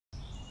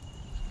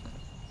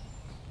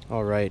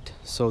All right,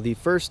 so the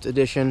first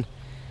edition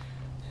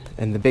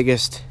and the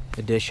biggest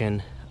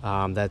edition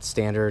that's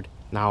standard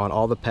now on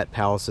all the pet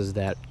palaces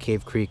that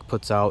Cave Creek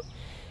puts out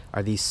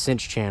are these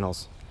cinch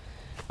channels.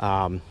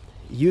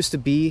 Used to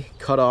be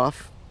cut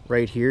off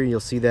right here. You'll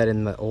see that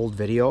in the old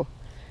video.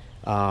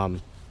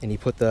 And he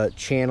put the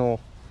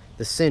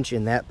cinch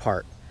in that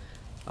part,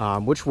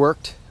 which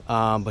worked.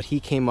 But he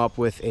came up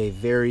with a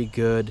very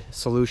good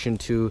solution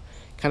to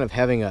kind of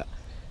having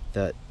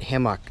the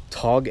hammock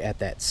tug at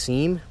that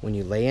seam when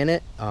you lay in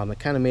it. It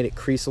kind of made it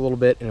crease a little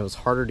bit, and it was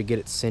harder to get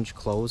it cinch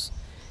closed.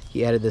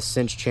 He added this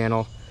cinch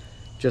channel,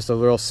 just a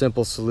real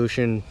simple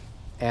solution,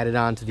 added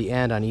on to the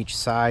end on each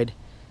side,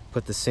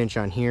 put the cinch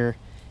on here.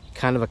 It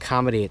kind of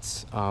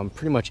accommodates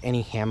pretty much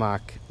any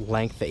hammock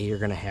length that you're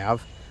going to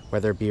have,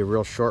 whether it be a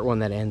real short one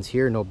that ends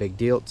here, no big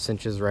deal. It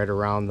cinches right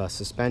around the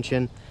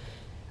suspension.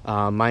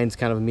 Mine's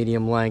kind of a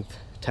medium length,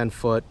 10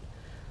 foot.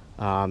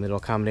 It'll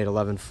accommodate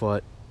 11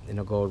 foot. And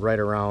it'll go right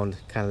around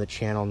kind of the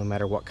channel no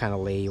matter what kind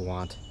of lay you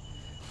want.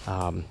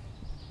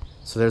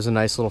 So there's a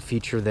nice little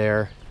feature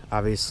there.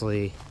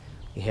 Obviously,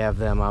 you have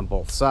them on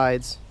both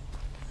sides.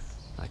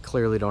 I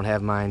clearly don't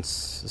have mine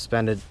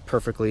suspended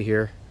perfectly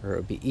here, or it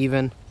would be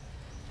even.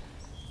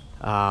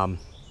 One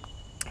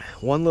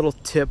little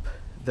tip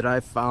that I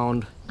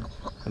found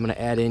I'm going to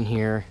add in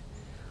here: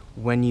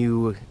 when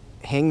you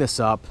hang this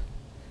up,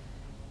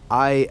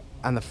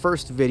 on the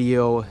first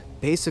video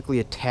basically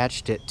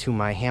attached it to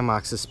my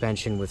hammock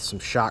suspension with some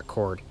shock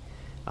cord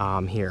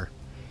here.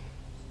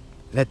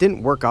 That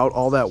didn't work out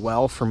all that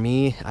well for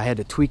me. I had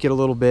to tweak it a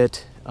little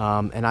bit,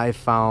 and I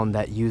found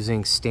that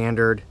using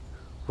standard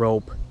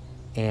rope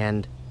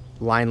and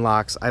line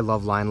locks, I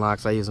love line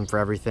locks, I use them for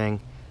everything,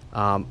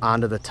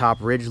 onto the top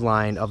ridge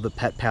line of the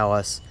pet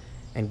palace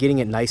and getting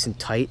it nice and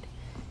tight,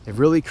 it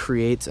really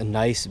creates a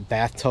nice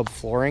bathtub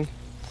flooring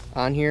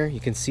on here. You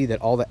can see that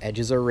all the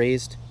edges are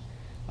raised.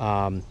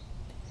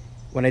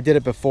 When I did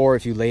it before,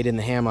 if you laid in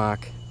the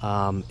hammock,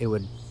 it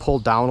would pull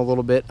down a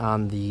little bit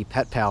on the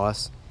pet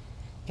palace,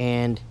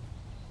 and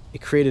it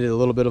created a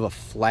little bit of a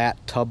flat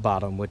tub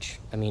bottom, which,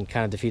 I mean,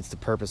 kind of defeats the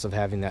purpose of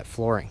having that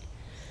flooring.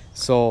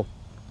 So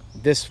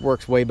this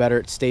works way better.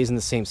 It stays in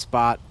the same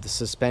spot. The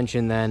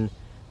suspension then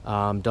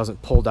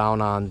doesn't pull down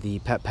on the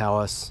pet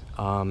palace,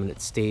 and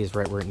it stays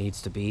right where it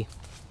needs to be.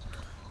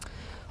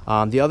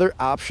 The other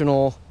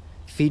optional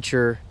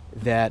feature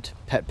that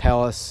the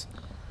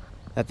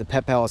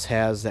pet palace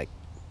has that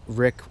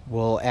Rick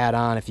will add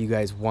on if you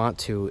guys want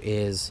to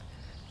is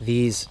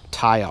these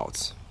tie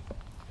outs.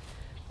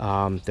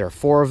 There are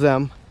 4 of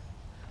them,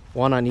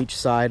 one on each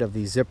side of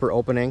the zipper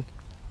opening,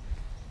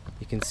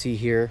 you can see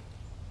here,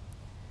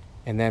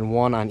 and then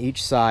one on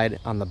each side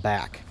on the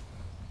back.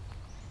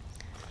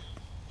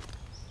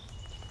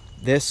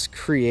 This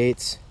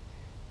creates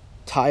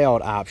tie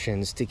out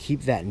options to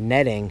keep that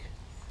netting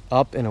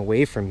up and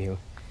away from you,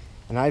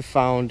 and I've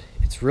found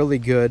it's really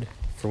good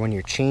for when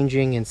you're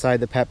changing inside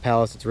the pet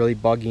palace. It's really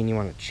buggy and you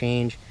want to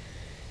change.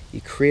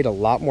 You create a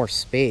lot more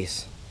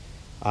space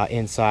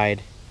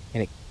inside,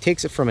 and it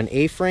takes it from an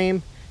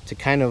A-frame to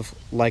kind of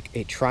like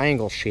a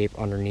triangle shape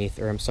underneath,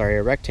 or I'm sorry,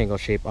 a rectangle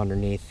shape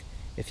underneath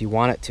if you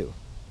want it to.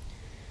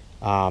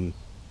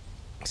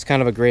 It's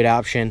kind of a great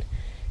option,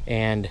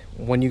 and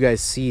when you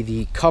guys see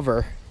the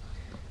cover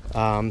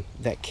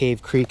that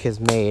Cave Creek has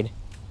made,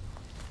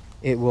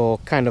 it will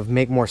kind of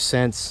make more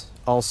sense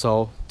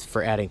also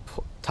for adding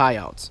tie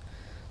outs.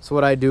 So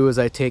what I do is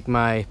I take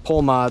my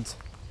pole mods,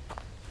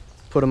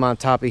 put them on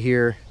top of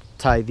here,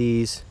 tie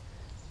these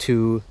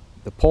to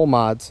the pole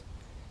mods,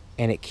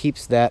 and it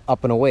keeps that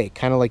up and away,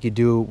 kind of like you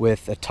do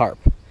with a tarp.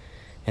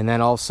 And then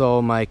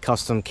also my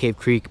custom Cave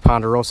Creek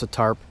Ponderosa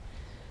tarp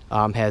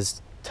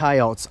has tie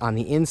outs on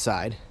the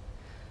inside,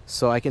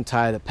 so I can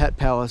tie the pet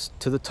palace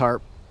to the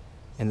tarp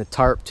and the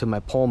tarp to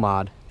my pole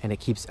mod, and it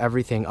keeps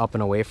everything up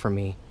and away from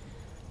me,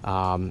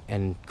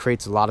 and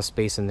creates a lot of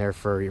space in there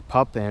for your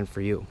pup and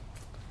for you.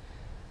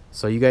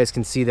 So you guys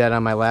can see that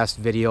on my last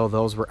video.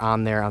 Those were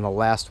on there on the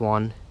last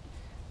one.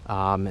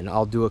 And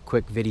I'll do a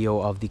quick video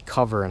of the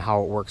cover and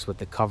how it works with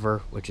the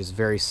cover, which is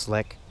very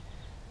slick.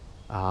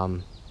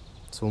 So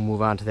we'll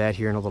move on to that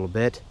here in a little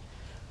bit.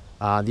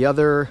 The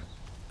other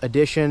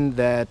addition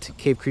that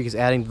Cave Creek is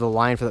adding to the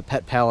line for the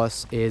pet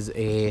palace is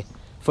a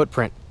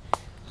footprint.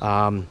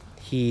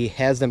 He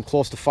has them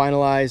close to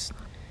finalized.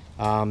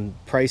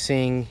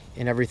 Pricing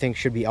and everything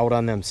should be out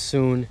on them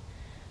soon.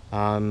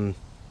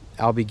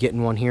 I'll be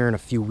getting one here in a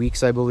few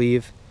weeks, I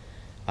believe,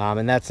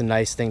 and that's a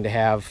nice thing to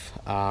have.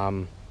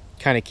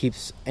 Kind of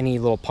keeps any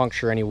little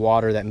puncture, any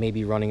water that may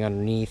be running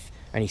underneath,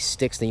 any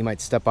sticks that you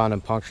might step on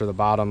and puncture the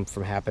bottom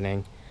from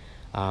happening.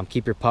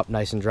 Keep your pup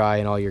nice and dry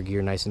and all your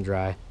gear nice and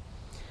dry.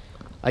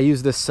 I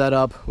used this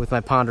setup with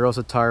my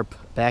Ponderosa tarp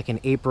back in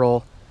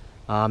April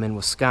in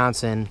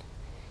Wisconsin,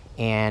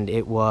 and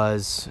it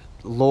was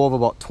low of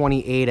about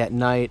 28 at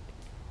night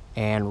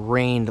and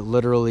rained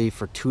literally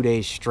for 2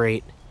 days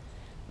straight.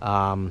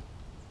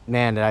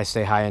 Man, did I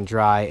stay high and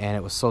dry, and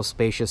it was so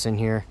spacious in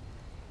here.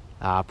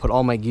 Put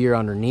all my gear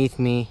underneath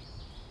me.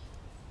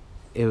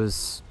 It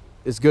was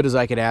as good as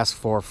I could ask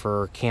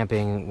for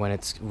camping when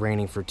it's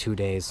raining for 2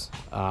 days.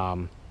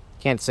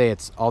 Can't say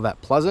it's all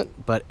that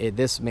pleasant, but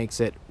this makes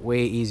it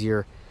way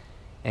easier.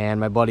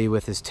 And my buddy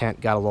with his tent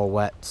got a little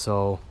wet,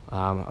 so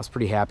I was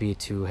pretty happy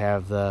to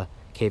have the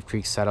Cave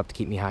Creek set up to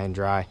keep me high and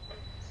dry.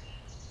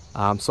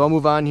 So I'll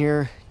move on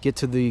here, get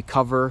to the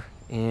cover,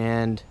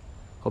 and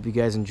hope you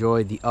guys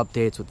enjoyed the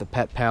updates with the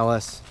Pet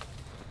Palace.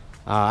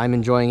 I'm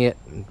enjoying it.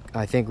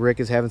 I think Rick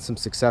is having some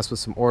success with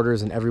some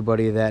orders, and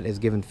everybody that is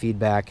giving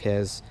feedback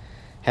hasn't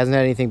had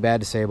anything bad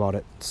to say about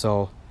it.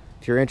 So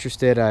if you're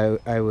interested,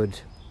 I would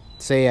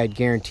say I'd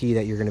guarantee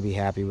that you're going to be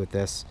happy with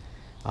this.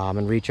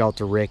 And reach out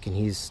to Rick, and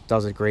he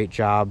does a great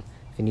job.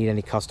 If you need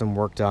any custom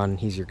work done,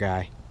 he's your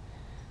guy.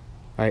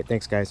 All right,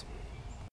 thanks guys.